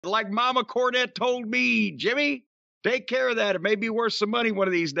Like Mama Cornette told me, Jimmy, take care of that. It may be worth some money one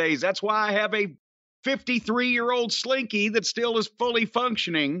of these days. That's why I have a 53-year-old Slinky that still is fully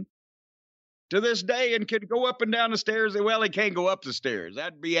functioning to this day and can go up and down the stairs. Well, he can't go up the stairs.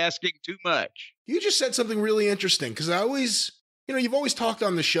 That'd be asking too much. You just said something really interesting, because I always, you've always talked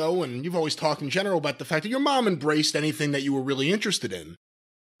on the show, and you've always talked in general about the fact that your mom embraced anything that you were really interested in.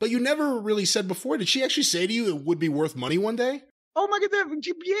 But you never really said before, did she actually say to you it would be worth money one day? Oh my God,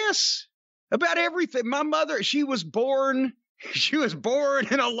 yes. About everything. My mother, she was born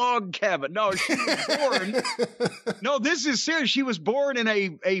in a log cabin. No, she was born. No, this is serious. She was born in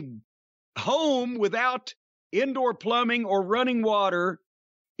a home without indoor plumbing or running water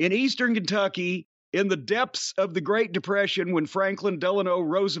in eastern Kentucky in the depths of the Great Depression when Franklin Delano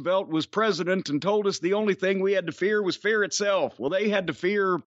Roosevelt was president and told us the only thing we had to fear was fear itself. Well, they had to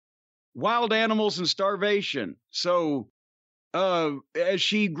fear wild animals and starvation. So as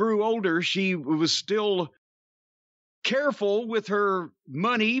she grew older, she was still careful with her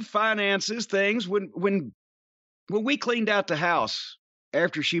money, finances, things. When we cleaned out the house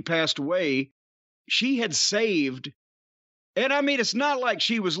after she passed away, she had saved. And I mean, it's not like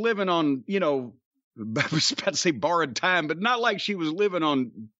she was living on, I was about to say borrowed time, but not like she was living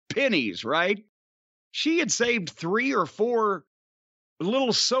on pennies, right? She had saved 3 or 4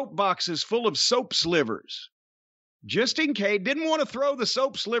 little soap boxes full of soap slivers, just in case. Didn't want to throw the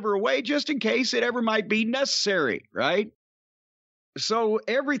soap sliver away, just in case it ever might be necessary, right? So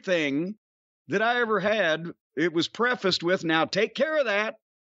everything that I ever had, it was prefaced with, now take care of that,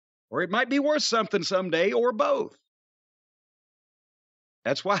 or it might be worth something someday, or both.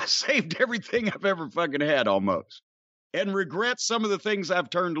 That's why I saved everything I've ever fucking had almost, and regret some of the things I've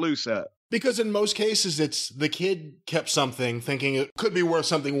turned loose of. Because in most cases, it's the kid kept something thinking it could be worth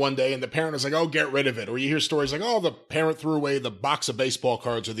something one day, and the parent is like, oh, get rid of it. Or you hear stories like, oh, the parent threw away the box of baseball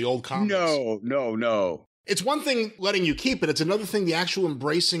cards or the old comics. No. It's one thing letting you keep it. It's another thing the actual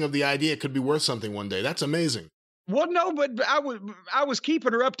embracing of the idea it could be worth something one day. That's amazing. Well, no, but I was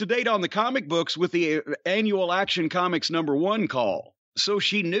keeping her up to date on the comic books with the annual Action Comics #1 call. So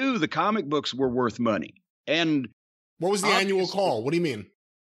she knew the comic books were worth money. And what was the annual call? What do you mean?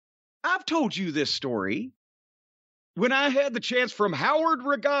 I've told you this story. When I had the chance from Howard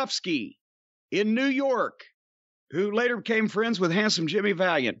Rogofsky in New York, who later became friends with Handsome Jimmy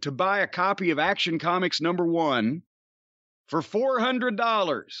Valiant, to buy a copy of Action Comics #1 for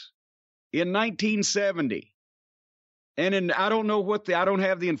 $400 in 1970. And I don't know I don't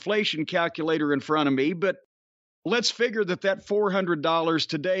have the inflation calculator in front of me, but let's figure that $400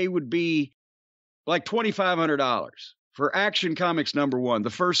 today would be like $2,500 for Action Comics #1, the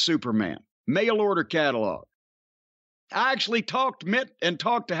first Superman, mail order catalog. I actually talked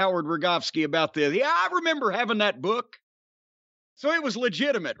to Howard Rogofsky about this. Yeah, I remember having that book. So it was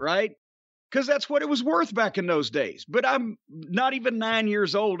legitimate, right? Because that's what it was worth back in those days. But I'm not even 9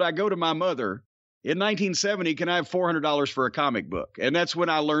 years old. I go to my mother in 1970, can I have $400 for a comic book? And that's when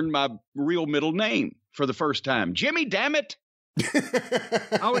I learned my real middle name for the first time. Jimmy, damn it.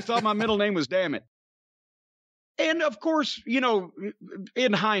 I always thought my middle name was Damn It. And of course,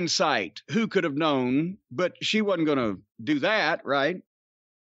 in hindsight, who could have known? But she wasn't going to do that, right?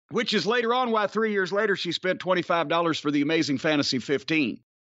 Which is later on why 3 years later she spent $25 for the Amazing Fantasy 15.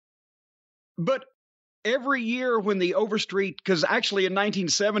 But every year when the Overstreet, because actually in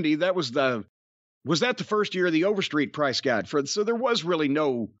 1970, was that the first year of the Overstreet price guide? So there was really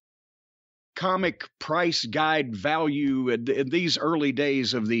no comic price guide value in these early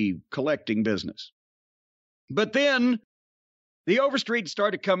days of the collecting business. But then the Overstreet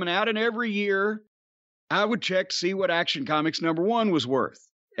started coming out, and every year I would check to see what Action Comics #1 was worth.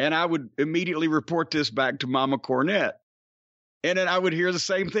 And I would immediately report this back to Mama Cornette. And then I would hear the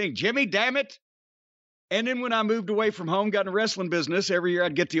same thing. Jimmy, damn it. And then when I moved away from home, got in the wrestling business, every year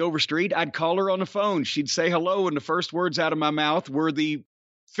I'd get the Overstreet. I'd call her on the phone. She'd say hello, and the first words out of my mouth were the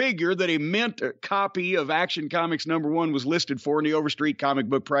figure that a mint copy of Action Comics #1 was listed for in the Overstreet comic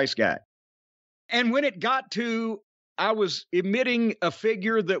book price guide. And when it got to, I was emitting a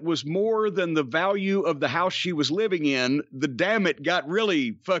figure that was more than the value of the house she was living in, the damn it got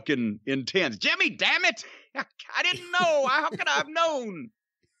really fucking intense. Jimmy, damn it. I didn't know. How could I have known?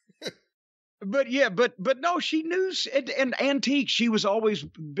 But yeah, but no, she knew. And antiques, she was always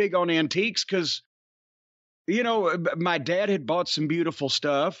big on antiques because, my dad had bought some beautiful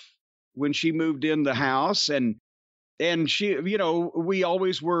stuff when she moved in the house. And she, we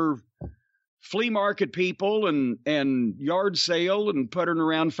always were flea market people and yard sale and puttering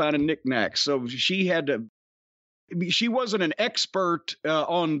around finding knickknacks. So she had she wasn't an expert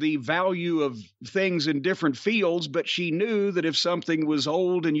on the value of things in different fields, but she knew that if something was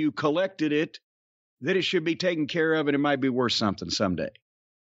old and you collected it, that it should be taken care of and it might be worth something someday.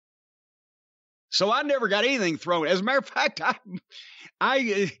 So I never got anything thrown. As a matter of fact,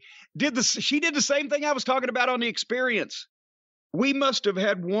 she did the same thing I was talking about on the Experience. We must have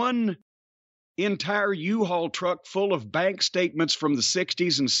had one entire U-Haul truck full of bank statements from the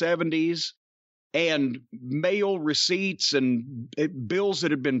 60s and 70s and mail receipts and bills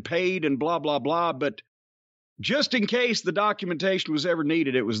that had been paid and blah, blah, blah. But just in case the documentation was ever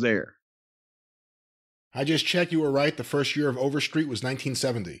needed, it was there. I just checked. You were right. The first year of Overstreet was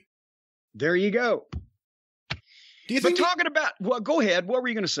 1970. There you go. Do you think well, go ahead. What were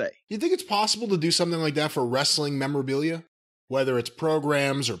you going to say? Do you think it's possible to do something like that for wrestling memorabilia? Whether it's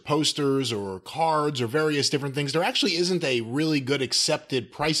programs or posters or cards or various different things, there actually isn't a really good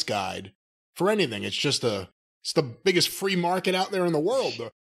accepted price guide for anything. It's the biggest free market out there in the world,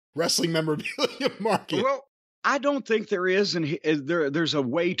 the wrestling memorabilia market. Well, I don't think there is, and there's a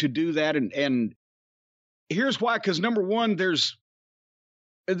way to do that, and here's why. Because number one,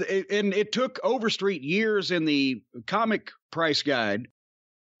 it took Overstreet years in the comic price guide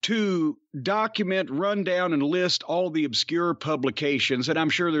to document, run down, and list all the obscure publications. And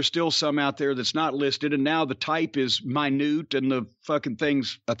I'm sure there's still some out there that's not listed. And now the type is minute and the fucking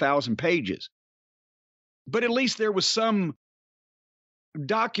thing's 1,000 pages. But at least there was some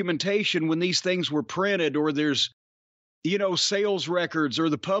documentation when these things were printed, or there's, sales records or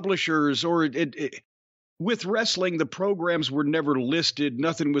the publishers, or with wrestling, the programs were never listed.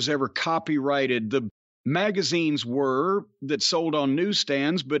 Nothing was ever copyrighted. The magazines were that sold on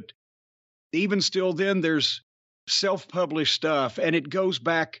newsstands, but even still then there's self-published stuff, and it goes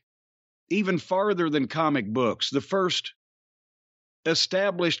back even farther than comic books. The first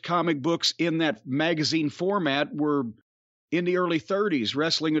established comic books in that magazine format were in the early 30s.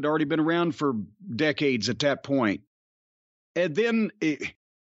 Wrestling had already been around for decades at that point. And then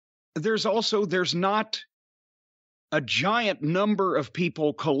there's not a giant number of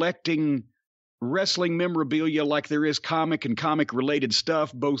people collecting wrestling memorabilia like there is comic and comic related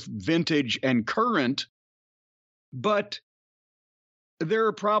stuff, both vintage and current. But there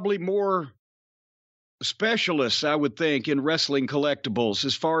are probably more specialists, I would think, in wrestling collectibles,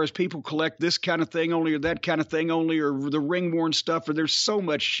 as far as people collect this kind of thing only, or that kind of thing only, or the ring worn stuff, or there's so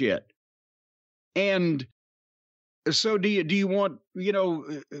much shit. And so do you want,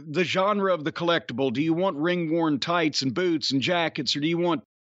 the genre of the collectible? Do you want ring worn tights and boots and jackets, or do you want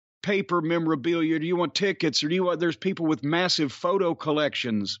paper memorabilia? Do you want tickets, or there's people with massive photo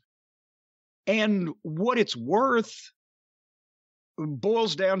collections? And what it's worth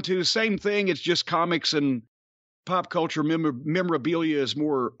boils down to same thing. It's just comics and pop culture memorabilia is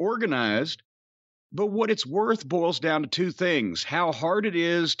more organized. But what it's worth boils down to two things: how hard it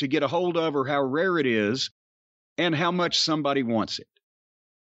is to get a hold of, or how rare it is, and how much somebody wants it.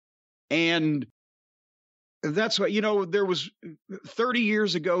 And that's what, there was 30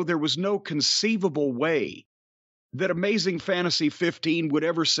 years ago, there was no conceivable way that Amazing Fantasy 15 would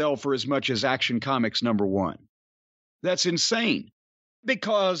ever sell for as much as Action Comics #1. That's insane,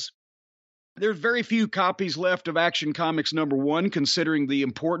 because there's very few copies left of Action Comics #1, considering the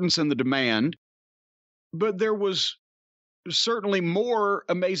importance and the demand. But there was certainly more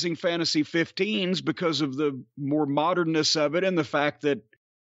Amazing Fantasy 15s because of the more modernness of it and the fact that,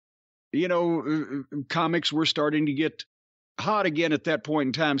 comics were starting to get hot again at that point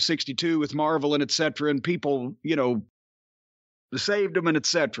in time, 62 with Marvel and et cetera, and people, saved them and et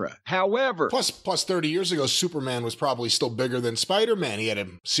cetera. However, plus 30 years ago, Superman was probably still bigger than Spider-Man. He had a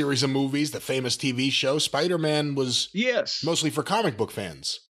series of movies, the famous TV show. Spider-Man was mostly for comic book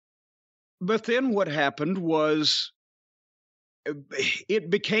fans. But then what happened was it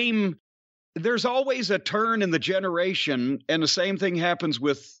became, there's always a turn in the generation, and the same thing happens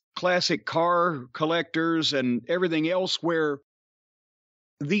with classic car collectors and everything else, where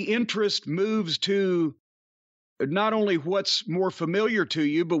the interest moves to not only what's more familiar to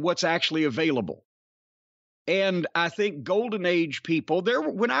you, but what's actually available. And I think Golden Age people,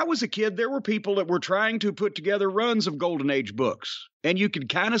 when I was a kid, there were people that were trying to put together runs of Golden Age books, and you could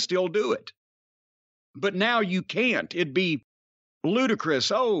kind of still do it. But now you can't. It'd be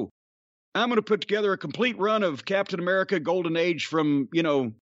ludicrous. Oh, I'm going to put together a complete run of Captain America Golden Age from,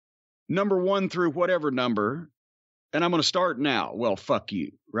 #1 through whatever number, and I'm going to start now. Well, fuck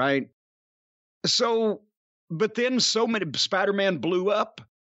you, right? So, but then so many, Spider-Man blew up,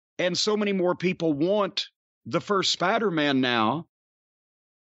 and so many more people want the first Spider-Man now,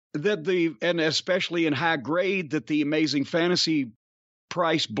 that and especially in high grade, that the Amazing Fantasy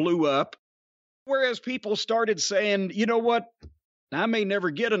price blew up. Whereas people started saying, you know what? I may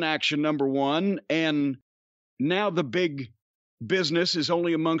never get an Action #1, and now the big business is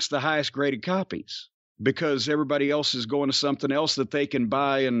only amongst the highest graded copies because everybody else is going to something else that they can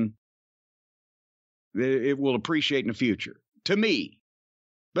buy and it will appreciate in the future. To me.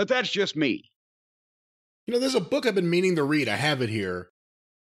 But that's just me. You know, there's a book I've been meaning to read. I have it here,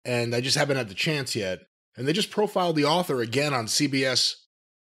 and I just haven't had the chance yet. And they just profiled the author again on CBS.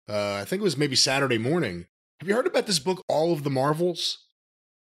 I think it was maybe Saturday morning. Have you heard about this book, All of the Marvels?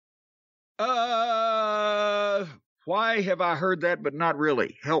 Why have I heard that, but not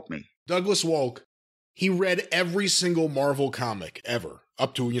really? Help me. Douglas Wolk, he read every single Marvel comic ever,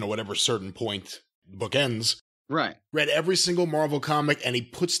 up to, whatever certain point the book ends. Right. Read every single Marvel comic, and he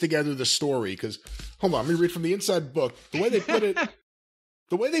puts together the story. Because, hold on, let me read from the inside book. The way they put it,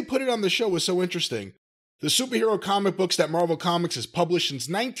 on the show was so interesting. The superhero comic books that Marvel Comics has published since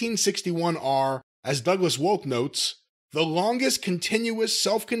 1961 are, as Douglas Wolk notes, the longest continuous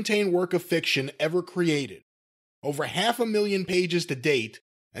self-contained work of fiction ever created. Over 500,000 pages to date,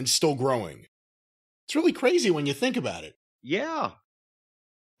 and still growing. It's really crazy when you think about it. Yeah.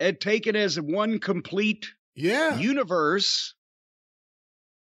 And taken as one complete universe.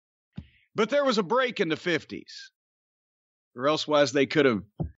 But there was a break in the 50s. Or elsewise they could have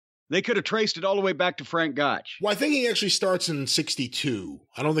traced it all the way back to Frank Gotch. Well, I think he actually starts in 62.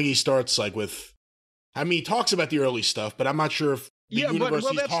 I don't think he starts with... he talks about the early stuff, but I'm not sure if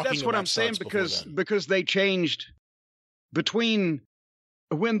that's what I'm saying because they changed between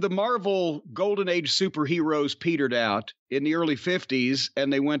when the Marvel Golden Age superheroes petered out in the early 50s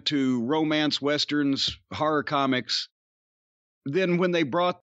and they went to romance, westerns, horror comics. Then when they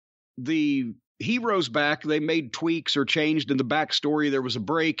brought the heroes back, they made tweaks or changed in the backstory. There was a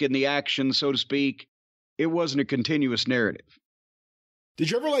break in the action, so to speak. It wasn't a continuous narrative.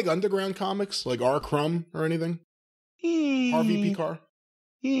 Did you ever like underground comics, like R. Crumb or anything? Harvey P. Carr?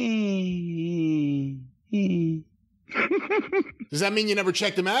 Does that mean you never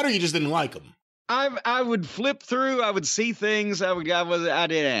checked them out, or you just didn't like them? I would flip through. I would see things. I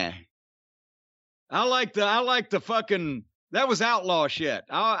didn't. I like the fucking. That was outlaw shit.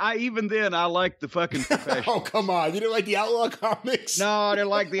 Even then I liked the fucking professional. Oh, come on. You didn't like the outlaw comics? No, I didn't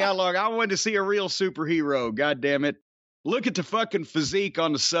like the outlaw. I wanted to see a real superhero. God damn it. Look at the fucking physique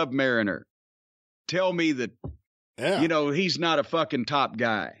on the Submariner. Tell me that, he's not a fucking top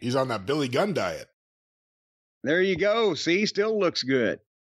guy. He's on that Billy Gunn diet. There you go. See, still looks good.